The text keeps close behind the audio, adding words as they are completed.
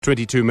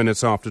22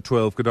 minutes after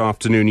 12, good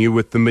afternoon. You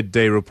with the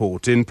Midday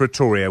Report. In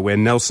Pretoria, where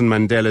Nelson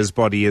Mandela's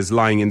body is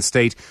lying in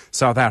state,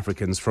 South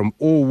Africans from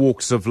all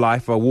walks of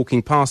life are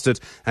walking past it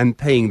and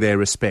paying their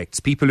respects.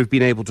 People who've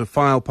been able to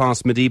file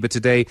past Madiba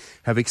today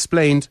have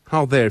explained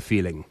how they're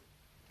feeling.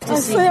 I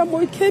say I'm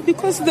okay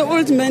because the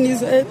old man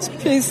is at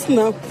peace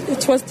now.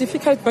 It was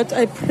difficult, but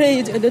I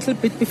prayed a little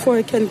bit before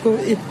I can go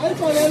in.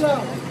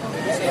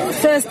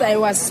 First, I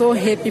was so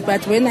happy,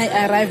 but when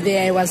I arrived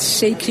there, I was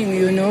shaking,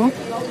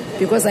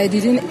 because I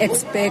didn't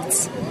expect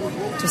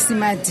to see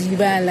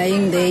Madiba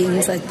lying there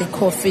inside the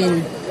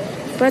coffin.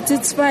 But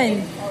it's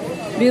fine.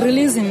 We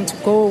release him to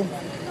go.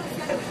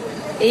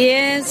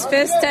 Yes,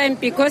 first time,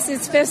 because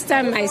it's first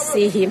time I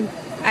see him.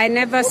 I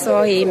never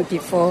saw him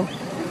before.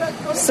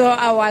 So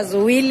I was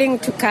willing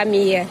to come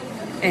here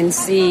and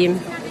see him.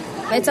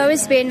 It's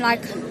always been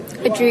like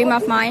a dream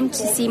of mine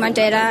to see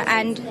Mandela,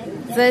 and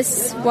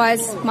this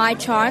was my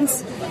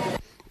chance.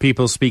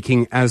 People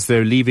speaking as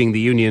they're leaving the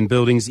Union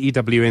buildings.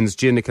 EWN's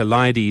Gia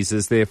Nicolaides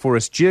is there for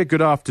us. Gia,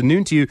 good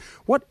afternoon to you.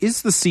 What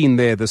is the scene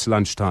there this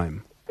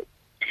lunchtime?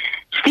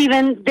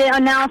 Stephen, there are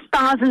now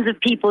thousands of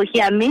people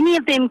here, many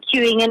of them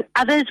queuing and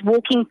others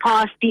walking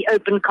past the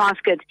open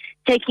casket,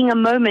 taking a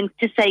moment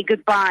to say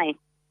goodbye.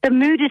 The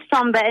mood is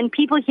somber and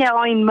people here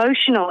are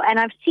emotional, and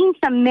I've seen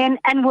some men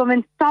and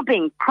women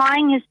sobbing,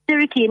 crying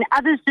hysterically, and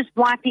others just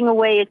wiping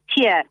away a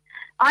tear.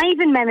 I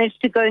even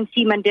managed to go and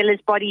see Mandela's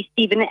body,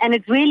 Stephen, and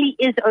it really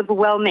is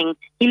overwhelming.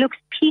 He looks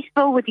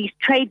peaceful with his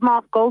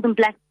trademark gold and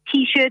black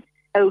shirt.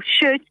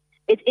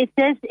 It's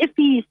as if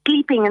he's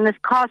sleeping in this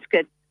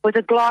casket with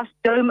a glass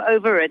dome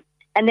over it.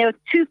 And there are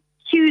two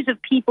queues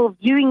of people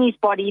viewing his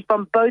body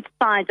from both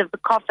sides of the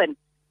coffin.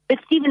 But,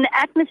 Stephen, the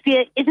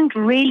atmosphere isn't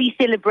really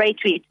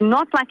celebratory. It's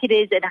not like it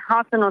is at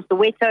Houghton or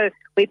Soweto,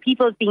 where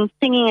people have been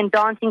singing and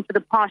dancing for the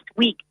past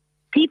week.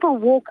 People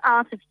walk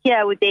out of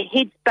here with their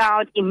heads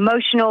bowed,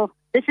 emotional.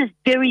 This is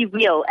very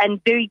real and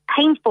very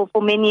painful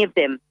for many of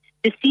them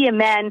to see a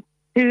man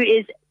who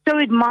is so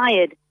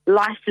admired,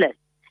 lifeless.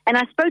 And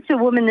I spoke to a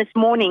woman this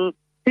morning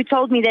who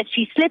told me that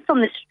she slept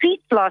on the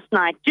streets last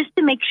night just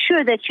to make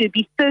sure that she would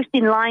be first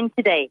in line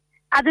today.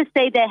 Others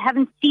say they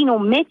haven't seen or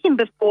met him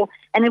before,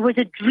 and it was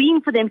a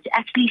dream for them to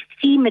actually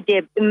see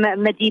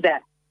Madiba.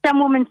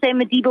 Some women say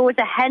Madiba was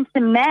a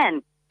handsome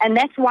man, and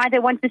that's why they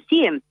want to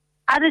see him.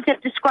 Others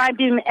have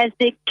described him as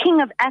the king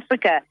of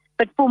Africa,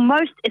 but for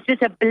most, it's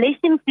just a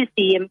blessing to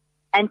see him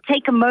and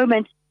take a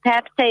moment,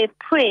 perhaps say a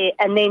prayer,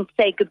 and then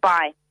say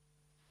goodbye.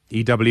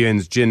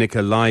 EWN's Gia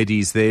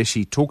Nicolaides there.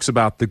 She talks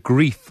about the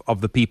grief of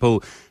the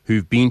people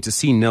who've been to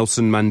see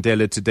Nelson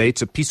Mandela today.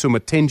 Tshepiso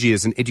Matentjie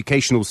is an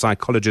educational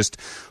psychologist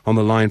on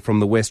the line from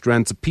the West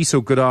Rand.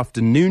 Tshepiso, good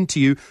afternoon to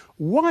you.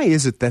 Why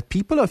is it that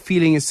people are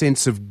feeling a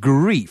sense of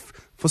grief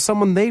for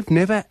someone they've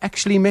never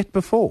actually met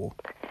before?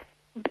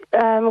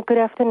 Good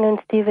afternoon,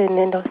 Stephen,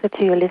 and also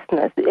to your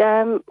listeners.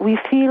 We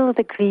feel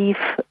the grief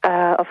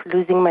of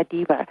losing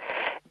Madiba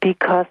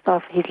because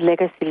of his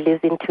legacy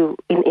lives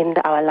in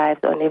our lives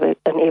on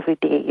every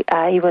day.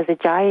 He was a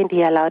giant.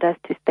 He allowed us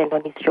to stand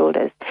on his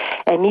shoulders.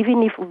 And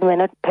even if we may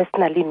not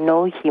personally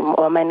know him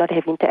or might not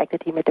have interacted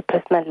with him at a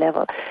personal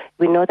level,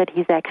 we know that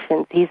his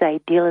actions, his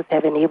ideals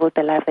have enabled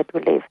the life that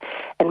we live.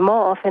 And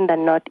more often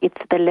than not,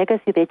 it's the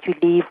legacy that you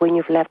leave when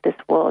you've left this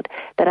world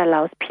that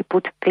allows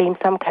people to claim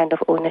some kind of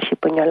ownership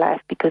on your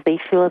life, because they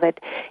feel that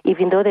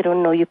even though they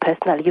don't know you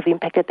personally, you've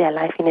impacted their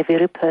life in a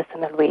very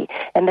personal way.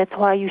 And that's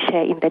why you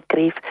share in that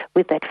grief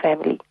with that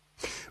family.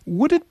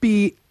 Would it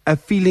be a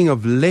feeling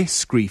of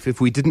less grief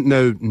if we didn't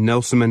know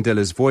Nelson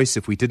Mandela's voice,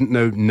 if we didn't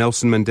know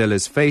Nelson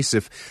Mandela's face,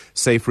 if,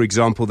 say, for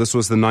example, this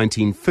was the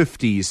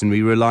 1950s and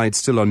we relied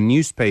still on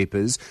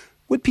newspapers?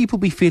 Would people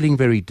be feeling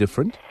very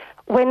different?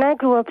 When I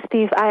grew up,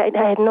 Steve, I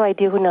had no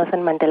idea who Nelson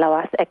Mandela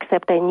was,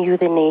 except I knew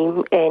the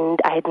name, and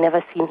I had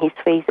never seen his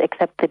face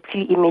except the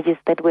few images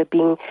that were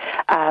being,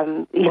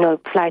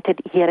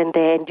 flighted here and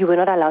there, and you were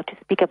not allowed to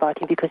speak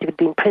about him because you would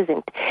be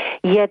imprisoned.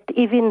 Yet,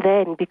 even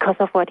then, because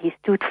of what he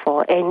stood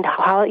for and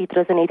how it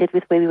resonated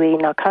with where we were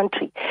in our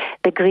country,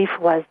 the grief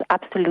was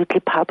absolutely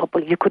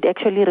palpable. You could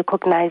actually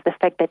recognize the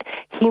fact that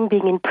him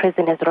being in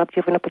prison has robbed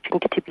you of an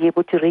opportunity to be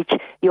able to reach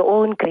your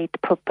own great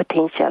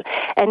potential.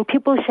 And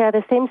people share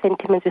the same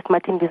sentiments with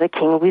Martin Luther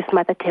King, with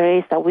Mother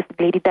Teresa, with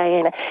Lady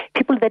Diana,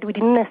 people that we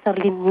didn't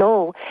necessarily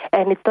know.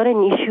 And it's not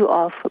an issue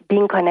of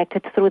being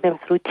connected through them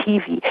through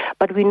TV,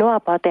 but we know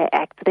about their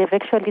acts. They've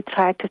actually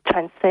tried to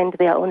transcend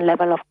their own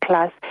level of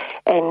class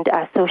and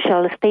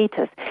social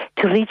status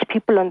to reach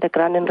people on the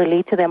ground and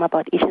relate to them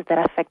about issues that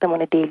affect them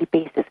on a daily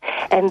basis.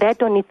 And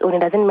that on its own, it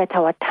doesn't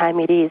matter what time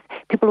it is,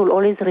 people will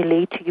always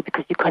relate to you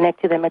because you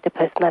connect to them at a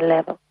personal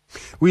level.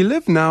 We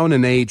live now in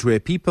an age where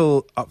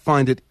people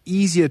find it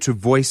easier to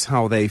voice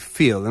how they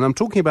feel. And I'm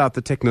talking about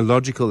the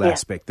technological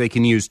aspect. They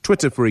can use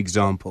Twitter, for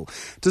example.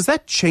 Does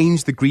that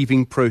change the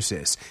grieving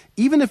process?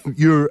 Even if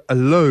you're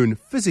alone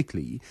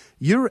physically,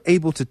 you're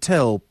able to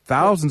tell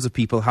thousands of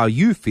people how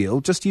you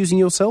feel just using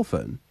your cell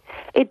phone.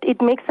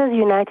 It makes us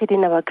united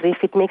in our grief.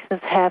 It makes us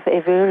have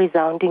a very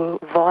resounding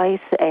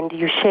voice, and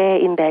you share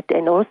in that,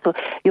 and also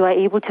you are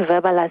able to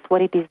verbalize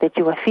what it is that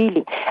you are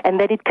feeling, and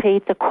that it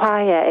creates a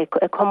choir,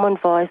 a common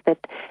voice that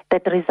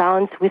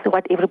resounds with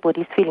what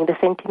everybody is feeling, the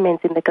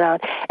sentiments in the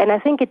ground. And I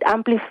think it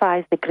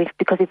amplifies the grief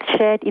because it's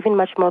shared even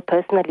much more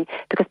personally,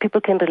 because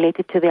people can relate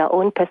it to their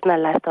own personal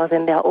lifestyles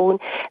and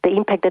the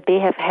impact that they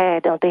have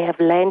had or they have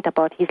learned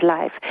about his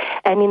life.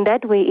 And in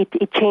that way,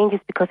 it changes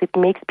because it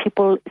makes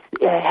people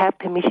have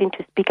permission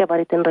to speak about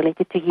it and relate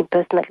it to him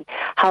personally.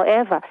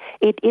 However,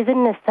 it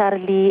isn't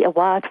necessarily a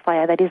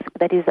wildfire that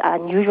is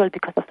unusual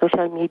because of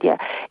social media.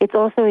 It's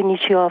also an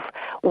issue of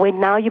when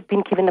now you've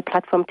been given a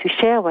platform to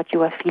share what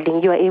you are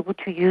feeling, you are able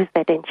to use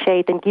that and share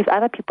it and give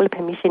other people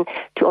permission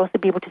to also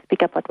be able to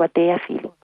speak about what they are feeling.